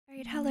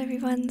Hello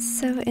everyone,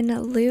 so in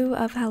lieu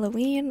of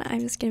Halloween, I'm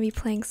just gonna be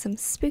playing some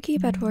spooky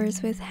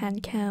Bedwars with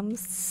Handcam.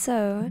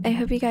 So I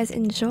hope you guys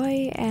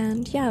enjoy,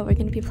 and yeah, we're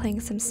gonna be playing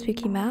some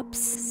spooky maps.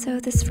 So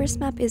this first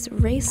map is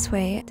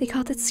Raceway. They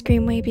called it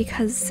Screamway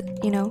because,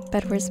 you know,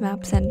 Bedwars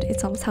maps and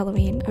it's almost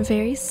Halloween.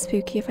 Very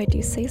spooky if I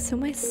do say so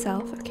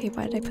myself. Okay,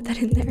 why did I put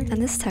that in there?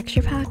 And this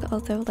texture pack,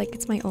 although like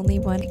it's my only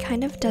one, it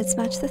kind of does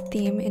match the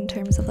theme in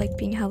terms of like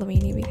being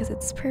Halloweeny because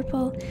it's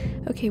purple.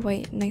 Okay,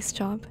 wait, nice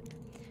job.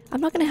 I'm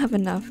not gonna have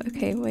enough.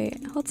 Okay,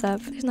 wait, hold up.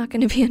 There's not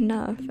gonna be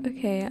enough.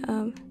 Okay,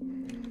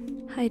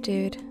 hi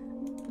dude.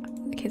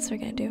 Okay, so we're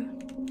gonna do.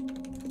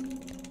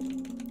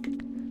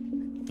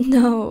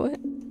 No.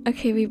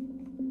 Okay, we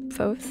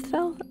both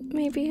fell,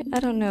 maybe? I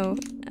don't know.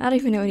 I don't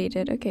even know what he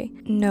did. Okay.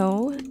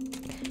 No.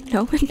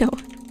 No, no.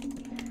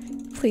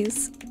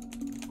 Please.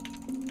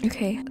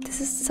 Okay,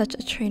 this is such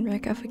a train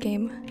wreck of a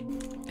game.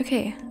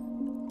 Okay.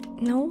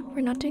 No,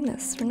 we're not doing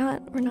this. We're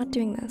not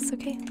doing this,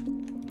 okay?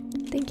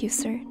 Thank you,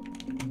 sir.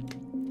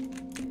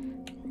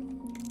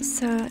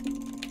 So,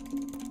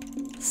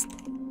 let's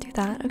do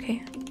that.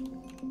 Okay.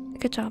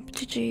 Good job.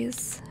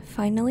 GG's.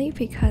 Finally,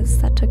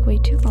 because that took way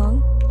too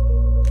long.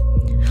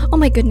 Oh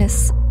my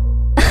goodness.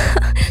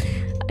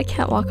 I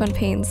can't walk on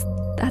pains.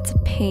 That's a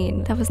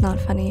pain. That was not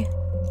funny.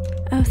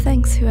 Oh,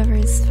 thanks whoever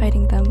is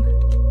fighting them.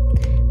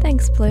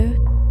 Thanks, Blue.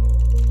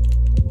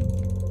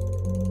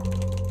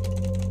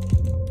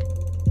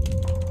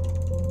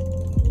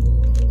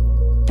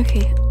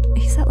 Okay,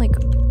 he's at like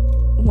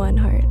 1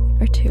 heart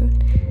or 2.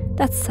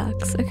 That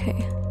sucks. Okay.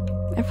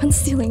 Everyone's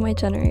stealing my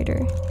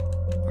generator.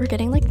 We're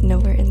getting like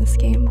nowhere in this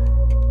game.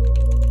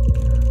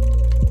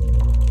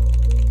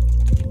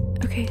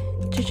 Okay,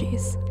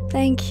 GG's.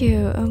 Thank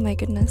you. Oh my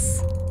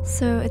goodness.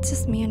 So it's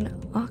just me and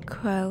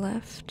Aqua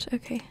left.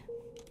 Okay.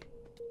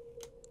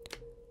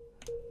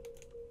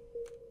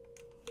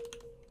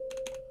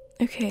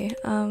 Okay,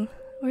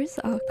 where's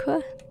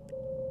Aqua?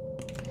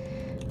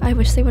 I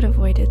wish they would have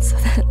voided so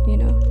that, you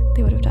know,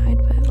 they would have died,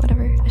 but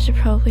whatever. I should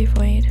probably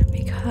void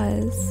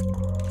because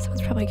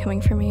someone's probably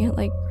coming for me,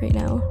 like, right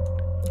now.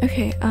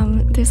 Okay,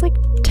 there's like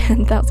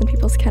 10,000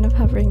 people kind of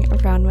hovering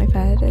around my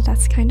bed.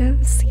 That's kind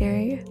of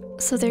scary.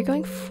 So they're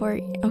going for...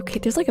 Okay,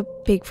 there's like a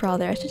big brawl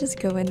there. I should just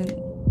go in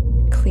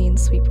and clean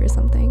sweep or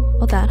something.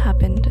 Well, that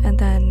happened, and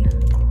then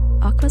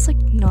Aqua's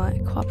like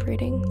not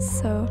cooperating,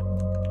 so...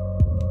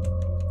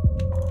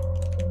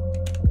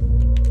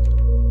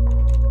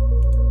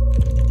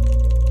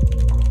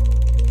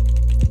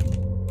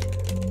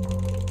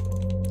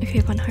 Okay,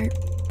 1 heart,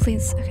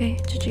 please. Okay,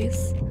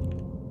 GG's.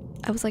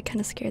 I was like kind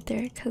of scared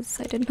there because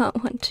I did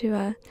not want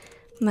to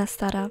mess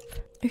that up.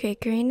 Okay,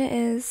 green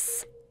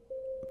is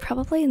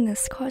probably in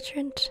this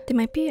quadrant. They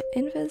might be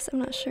invis, I'm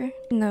not sure.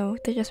 No,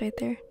 they're just right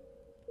there.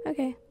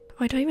 Okay. Oh,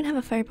 I don't even have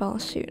a fireball.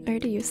 Shoot, I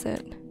already used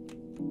it.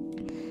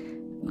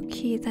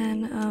 Okay,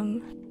 then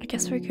I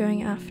guess we're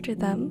going after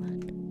them.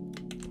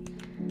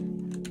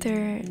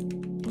 They're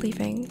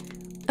leaving.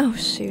 Oh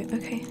shoot,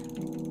 okay.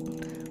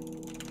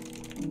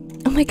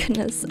 Oh my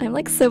goodness, I'm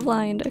like so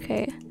blind.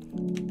 Okay.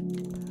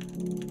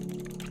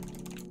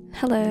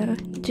 Hello,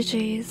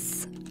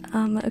 GG's.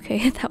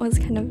 Okay, that was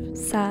kind of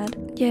sad.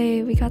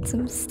 Yay, we got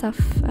some stuff.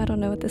 I don't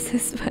know what this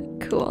is,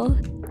 but cool.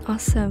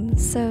 Awesome.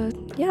 So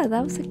yeah,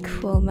 that was a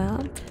cool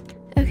map.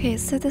 Okay,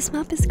 so this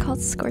map is called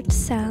Scorched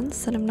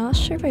Sands, and I'm not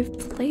sure if I've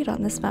played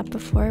on this map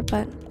before,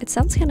 but it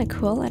sounds kind of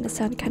cool and it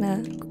sounds kind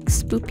of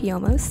spoopy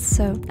almost,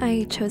 so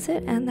I chose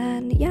it. And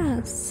then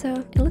yeah, so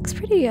it looks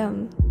pretty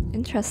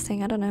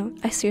interesting. I don't know.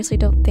 I seriously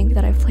don't think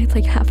that I've played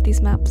like half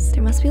these maps.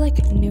 There must be like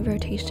new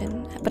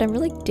rotation, but I'm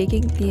really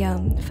digging the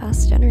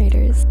fast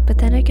generators. But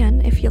then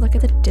again, if you look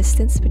at the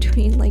distance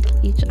between like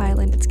each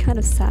island, it's kind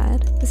of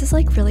sad. This is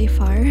like really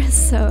far,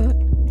 so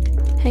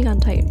hang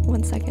on tight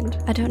 1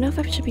 second. I don't know if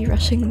I should be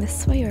rushing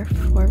this way or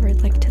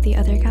forward like to the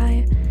other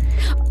guy.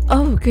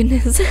 Oh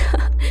goodness.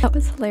 That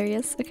was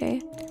hilarious.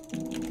 Okay.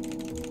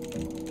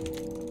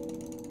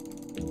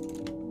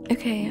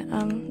 Okay,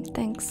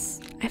 thanks.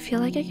 I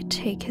feel like I could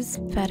take his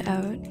bed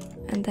out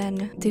and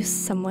then do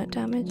somewhat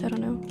damage. I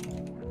don't know.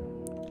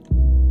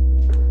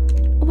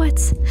 What?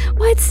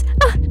 What?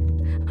 Ah!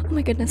 Oh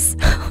my goodness.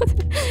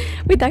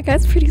 Wait, that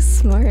guy's pretty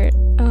smart.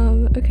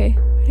 Okay.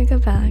 I'm gonna go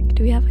back.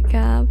 Do we have a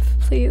gap?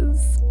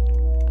 Please.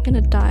 I'm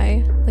gonna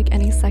die like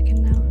any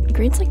second now.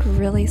 Green's like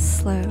really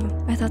slow.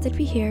 I thought they'd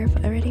be here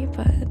already,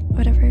 but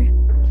whatever.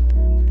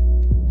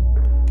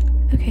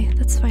 Okay,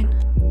 that's fine.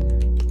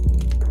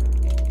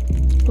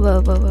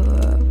 Whoa, whoa, whoa,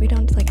 whoa. We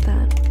don't like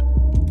that.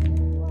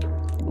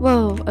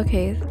 Whoa,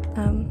 okay.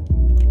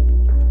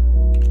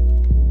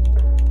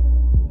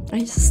 I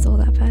just stole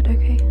that bed,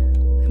 okay.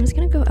 I'm just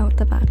gonna go out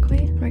the back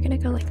way. We're gonna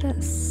go like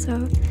this,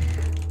 so...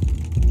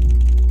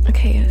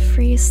 Okay,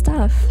 free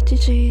stuff.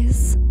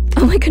 GG's.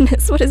 Oh my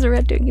goodness, what is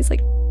Red doing? He's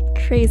like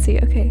crazy.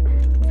 Okay,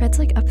 Red's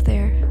like up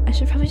there. I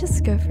should probably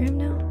just go for him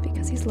now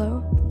because he's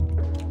low.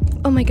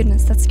 Oh my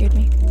goodness, that scared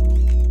me.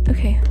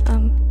 Okay,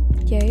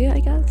 yay, I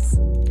guess.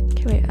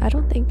 Okay, wait, I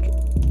don't think...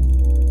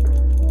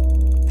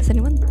 Is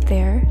anyone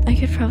there? I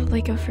could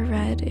probably go for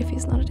Red if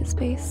he's not at his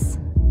base.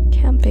 Okay,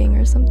 camping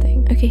or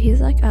something. Okay,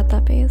 he's like at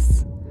that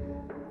base.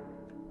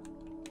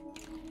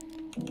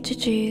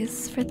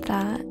 GG's for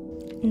that.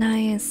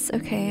 Nice,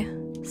 okay.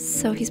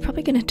 So he's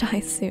probably gonna die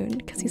soon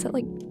because he's at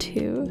like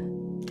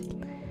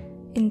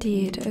 2.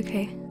 Indeed,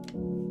 okay.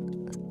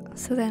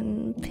 So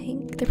then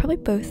pink, they're probably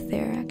both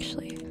there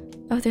actually.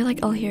 Oh, they're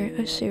like all here.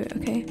 Oh shoot,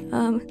 okay.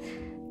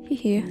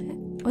 Hee.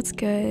 What's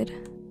good?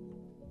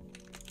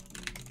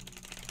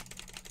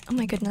 Oh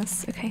my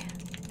goodness, okay.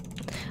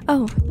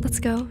 Oh, let's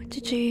go.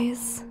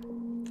 GG's.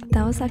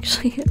 That was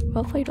actually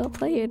well played,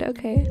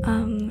 okay.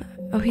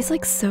 Oh, he's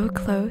like so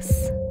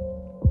close.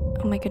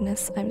 Oh my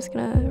goodness, I'm just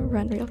gonna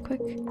run real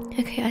quick.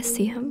 Okay, I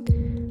see him.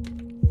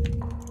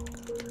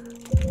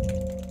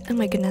 Oh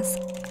my goodness,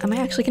 am I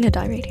actually gonna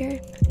die right here?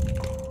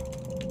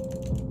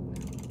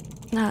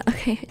 Nah,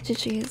 okay,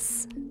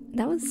 GG's.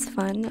 That was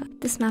fun.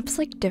 This map's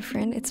like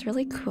different, it's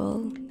really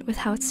cool with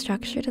how it's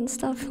structured and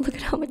stuff. Look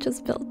at how much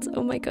is built,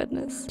 oh my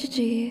goodness.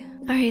 GG.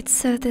 Alright,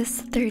 so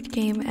this third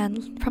game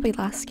and probably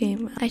last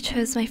game, I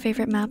chose my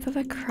favorite map of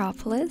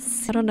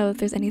Acropolis. I don't know if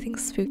there's anything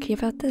spooky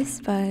about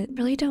this, but I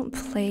really don't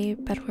play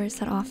Bedwars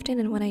that often,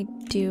 and when I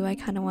do, I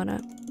kind of want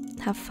to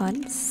have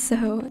fun.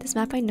 So this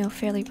map I know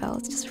fairly well,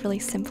 it's just really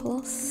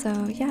simple.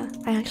 So yeah,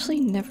 I actually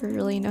never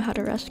really know how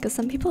to rush because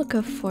some people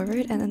go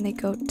forward and then they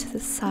go to the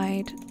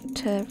side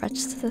to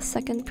rush to the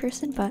second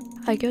person, but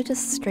I go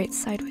just straight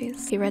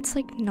sideways. Okay, red's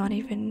like not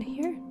even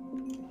here.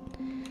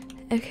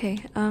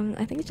 Okay,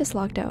 I think it just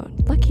logged out.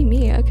 Lucky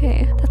me,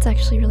 okay. That's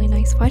actually really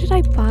nice. Why did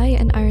I buy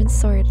an iron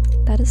sword?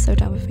 That is so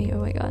dumb of me, oh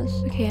my gosh.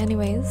 Okay,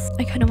 anyways,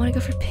 I kind of want to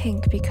go for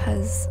pink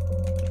because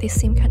they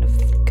seem kind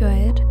of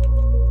good.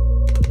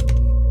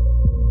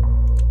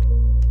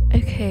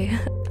 Okay.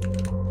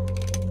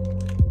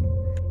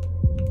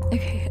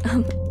 Okay,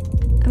 I'm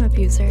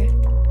abuser.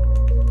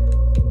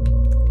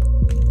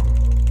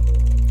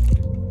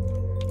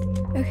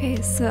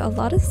 Okay, so a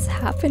lot has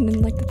happened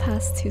in like the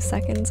past 2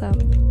 seconds.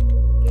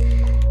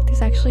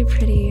 There's actually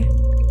pretty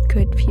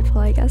good people,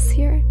 I guess,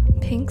 here.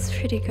 Pink's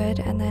pretty good,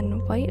 and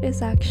then white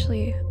is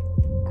actually,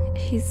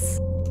 he's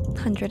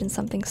 100 and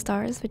something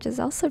stars, which is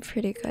also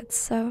pretty good.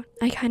 So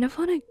I kind of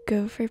want to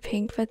go for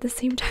pink, but at the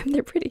same time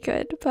they're pretty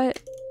good.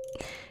 But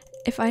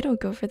if I don't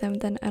go for them,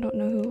 then I don't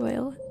know who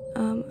will.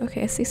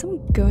 Okay, I see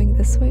someone going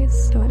this way,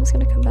 so I'm just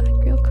gonna come back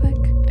real quick.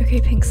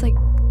 Okay, pink's like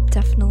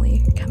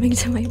definitely coming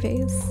to my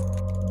base.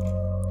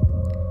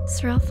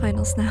 So we're all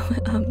finals now.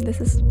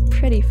 This is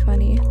pretty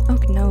funny. Oh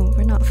no,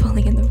 we're not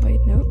falling in the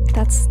void. Nope,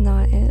 that's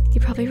not it. He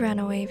probably ran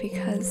away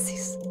because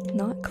he's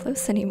not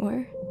close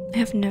anymore. I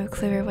have no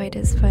clue where white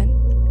is, but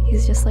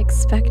he's just like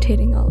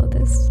spectating all of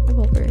this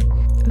while we're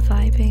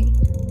vibing.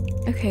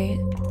 Okay,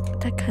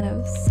 that kind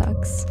of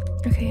sucks.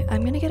 Okay,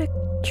 I'm gonna get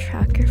a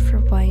tracker for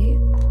white.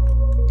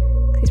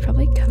 He's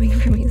probably coming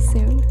for me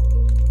soon.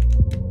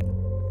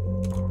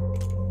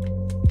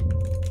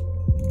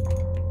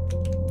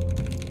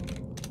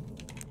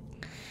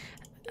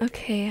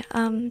 Okay,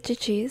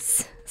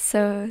 GG's.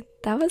 So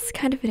that was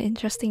kind of an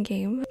interesting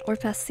game. We're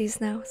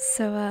besties now,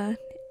 so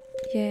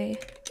yay.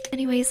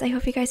 Anyways, I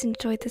hope you guys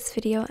enjoyed this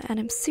video, and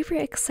I'm super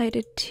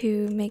excited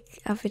to make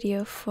a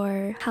video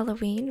for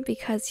Halloween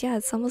because yeah,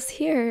 it's almost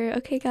here.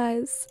 Okay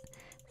guys,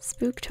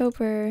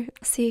 Spooktober.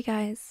 See you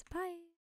guys. Bye.